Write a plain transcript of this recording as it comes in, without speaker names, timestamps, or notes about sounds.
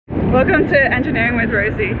Welcome to Engineering with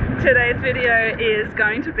Rosie. Today's video is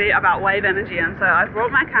going to be about wave energy, and so I've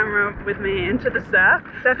brought my camera with me into the surf.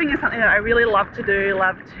 Surfing is something that I really love to do,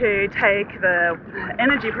 love to take the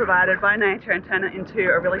energy provided by nature and turn it into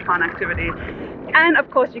a really fun activity. And of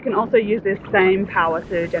course you can also use this same power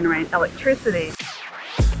to generate electricity.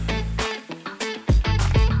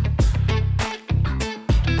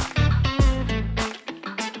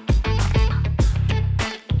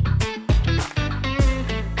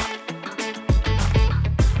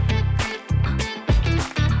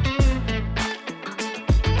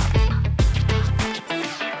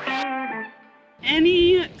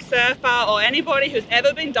 Any surfer or anybody who's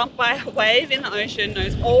ever been dumped by a wave in the ocean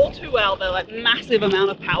knows all too well the massive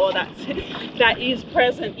amount of power that is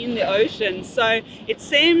present in the ocean. So it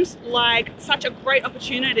seems like such a great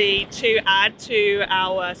opportunity to add to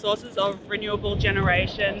our sources of renewable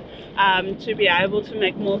generation to be able to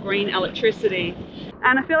make more green electricity.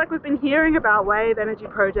 And I feel like we've been hearing about wave energy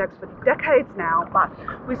projects for decades now, but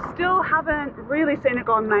we still haven't really seen it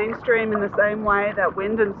gone mainstream in the same way that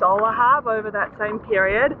wind and solar have over that same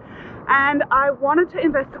period. And I wanted to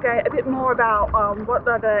investigate a bit more about what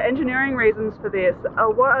are the engineering reasons for this,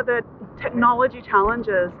 what are the technology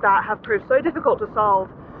challenges that have proved so difficult to solve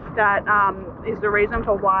that is the reason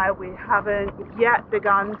for why we haven't yet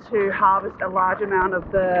begun to harvest a large amount of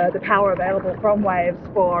the power available from waves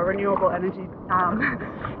for renewable energy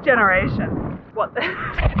generation. What the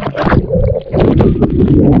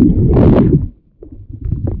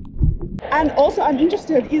And also I'm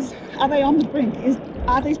interested, are they on the brink?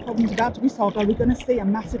 Are these problems about to be solved? Are we going to see a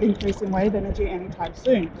massive increase in wave energy anytime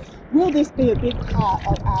soon? Will this be a big part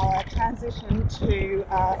of our transition to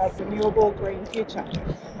a renewable green future?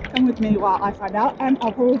 Come with me while I find out, and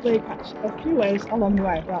I'll probably catch a few waves along the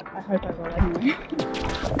way. Well, I hope I will anyway.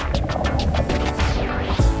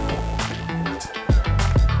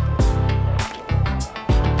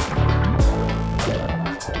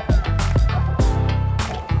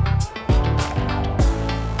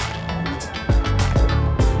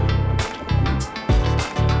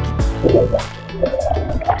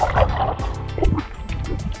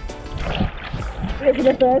 So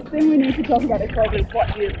the first thing we need to talk about is probably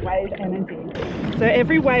what is wave energy. So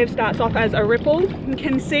every wave starts off as a ripple. You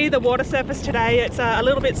can see the water surface today, it's a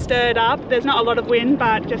little bit stirred up. There's not a lot of wind,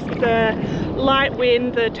 but just the light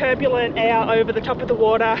wind, the turbulent air over the top of the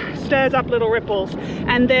water stirs up little ripples.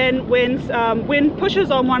 And then when wind pushes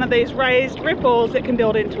on one of these raised ripples, it can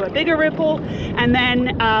build into a bigger ripple. And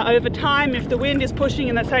then over time, if the wind is pushing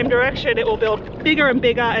in the same direction, it will build bigger and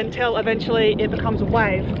bigger until eventually it becomes a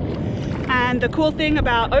wave. And the cool thing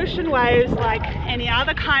about ocean waves, like any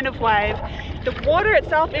other kind of wave, the water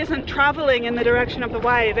itself isn't traveling in the direction of the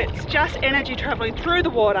wave, it's just energy traveling through the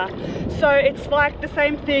water. So it's like the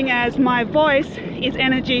same thing as my voice is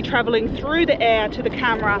energy traveling through the air to the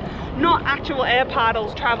camera, not actual air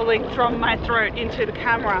particles traveling from my throat into the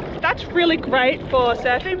camera. That's really great for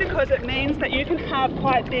surfing because it means that you can have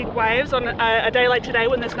quite big waves on a day like today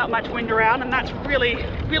when there's not much wind around, and that's really,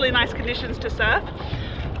 really nice conditions to surf.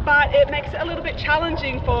 But it makes it a little bit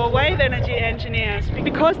challenging for wave energy engineers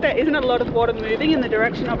because there isn't a lot of water moving in the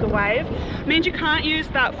direction of the wave. It means you can't use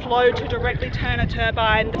that flow to directly turn a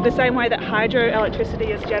turbine the same way that hydroelectricity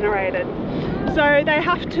is generated. So they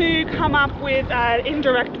have to come up with an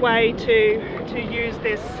indirect way to use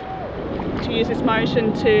this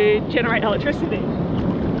motion to generate electricity.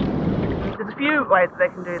 There's a few ways that they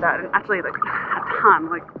can do that, and actually like a ton,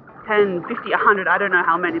 like 10, 50, 100, I don't know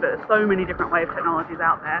how many, but there's so many different wave technologies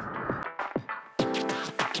out there.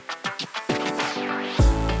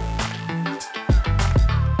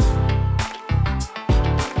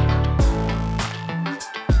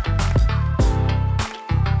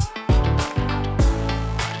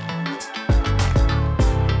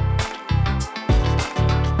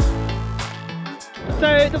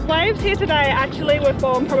 So the waves here today actually were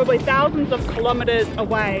formed probably thousands of kilometers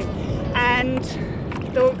away, and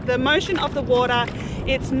the motion of the water,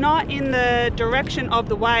 it's not in the direction of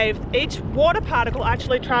the wave. Each water particle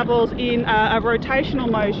actually travels in a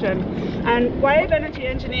rotational motion, and wave energy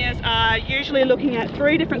engineers are usually looking at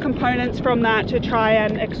three different components from that to try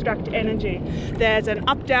and extract energy. There's an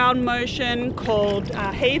up-down motion called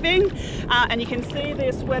heaving, and you can see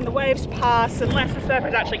this when the waves pass. Unless the surfer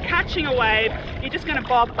is actually catching a wave, you're just going to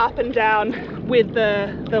bob up and down with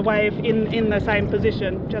the wave in the same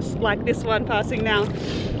position, just like this one passing now.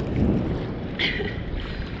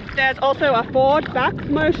 There's also a forward back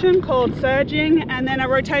motion called surging, and then a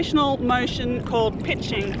rotational motion called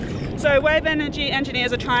pitching. So wave energy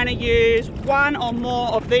engineers are trying to use one or more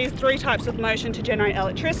of these three types of motion to generate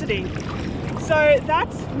electricity. So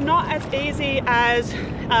that's not as easy as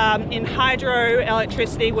in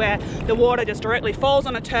hydroelectricity, where the water just directly falls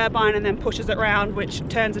on a turbine and then pushes it around, which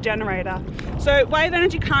turns a generator. So wave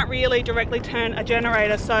energy can't really directly turn a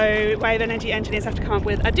generator, so wave energy engineers have to come up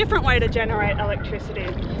with a different way to generate electricity.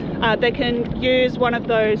 They can use one of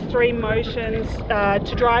those three motions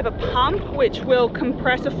to drive a pump, which will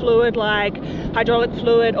compress a fluid like hydraulic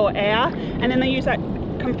fluid or air, and then they use that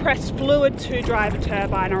compressed fluid to drive a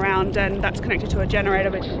turbine around, and that's connected to a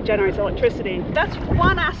generator which generates electricity. That's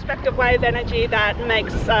one aspect of wave energy that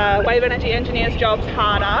makes wave energy engineers' jobs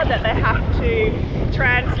harder, that they have to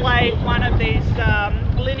translate one of these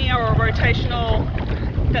linear or rotational,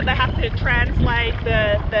 that they have to translate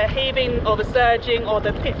the heaving or the surging or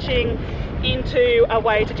the pitching into a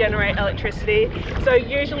way to generate electricity. So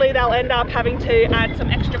usually they'll end up having to add some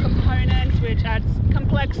extra components, which adds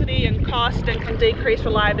complexity and cost and can decrease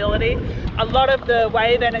reliability. A lot of the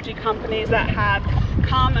wave energy companies that have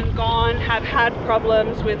come and gone have had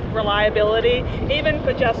problems with reliability, even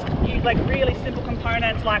for just like really simple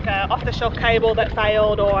components like a off-the-shelf cable that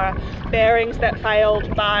failed or bearings that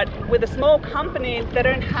failed. But with a small company, they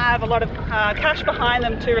don't have a lot of cash behind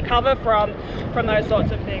them to recover from those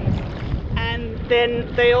sorts of things. And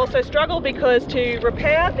then they also struggle because to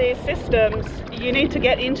repair these systems, you need to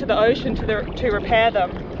get into the ocean to repair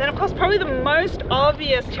them. Then of course, probably the most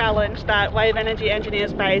obvious challenge that wave energy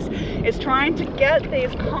engineers face is trying to get these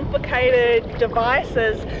complicated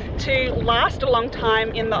devices to last a long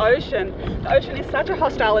time in the ocean. The ocean is such a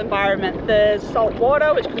hostile environment. There's salt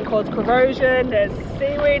water, which can cause corrosion. There's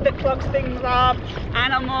seaweed that clogs things up.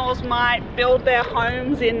 Animals might build their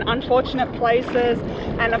homes in unfortunate places.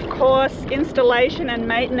 And of course, installation and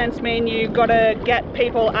maintenance mean you've got to get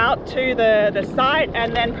people out to the site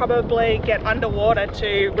and then probably get underwater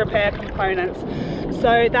to repair components.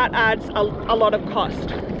 So that adds a lot of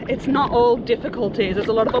cost. It's not all difficulties, there's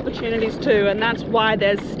a lot of opportunities too, and that's why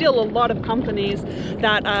there's still a lot of companies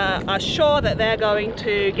that are sure that they're going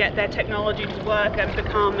to get their technology to work and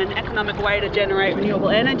become an economic way to generate renewable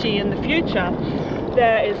energy in the future.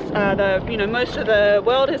 There is most of the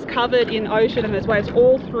world is covered in ocean, and there's waves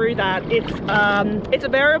all through that. It's a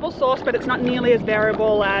variable source, but it's not nearly as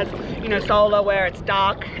variable as solar, where it's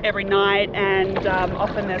dark every night and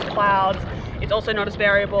often there's clouds. It's also not as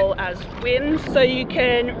variable as wind, so you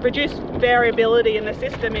can reduce variability in the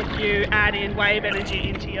system if you add in wave energy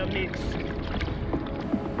into your mix.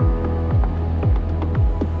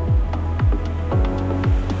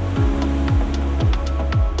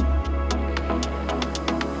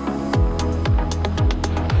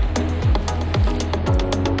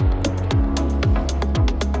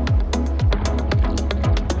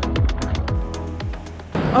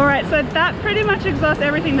 Alright, so that pretty much exhausts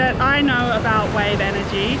everything that I know about wave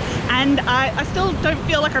energy, and I still don't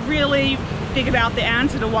feel like I've really figured out the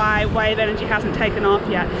answer to why wave energy hasn't taken off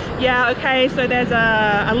yet. Yeah, okay, so there's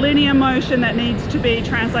a linear motion that needs to be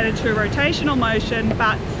translated to a rotational motion,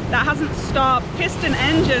 but that hasn't stopped piston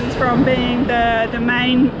engines from being the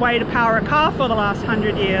main way to power a car for the last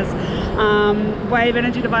 100 years. Wave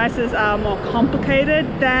energy devices are more complicated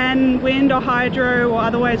than wind or hydro or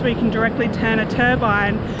other ways where you can directly turn a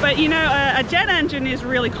turbine. But a jet engine is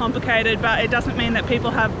really complicated, but it doesn't mean that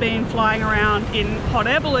people have been flying around in hot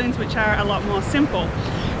air balloons, which are a lot more simple.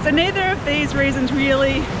 So neither of these reasons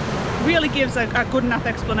really gives a good enough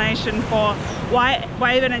explanation for why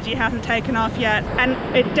wave energy hasn't taken off yet, and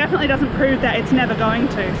it definitely doesn't prove that it's never going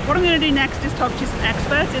to. What I'm going to do next is talk to some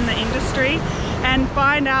experts in the industry and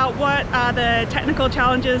find out what are the technical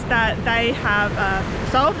challenges that they have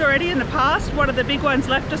solved already in the past, what are the big ones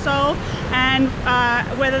left to solve, and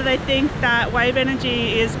whether they think that wave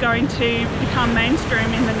energy is going to become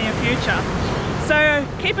mainstream in the near future. So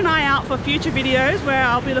keep an eye out for future videos where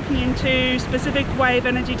I'll be looking into specific wave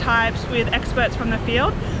energy types with experts from the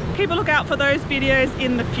field. Keep a lookout for those videos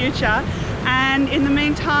in the future, and in the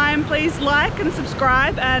meantime, please like and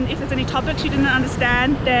subscribe, and if there's any topics you didn't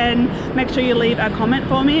understand, then make sure you leave a comment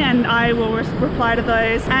for me and I will reply to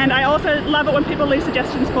those. And I also love it when people leave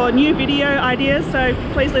suggestions for new video ideas, so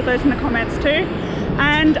please leave those in the comments too,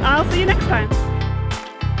 and I'll see you next time.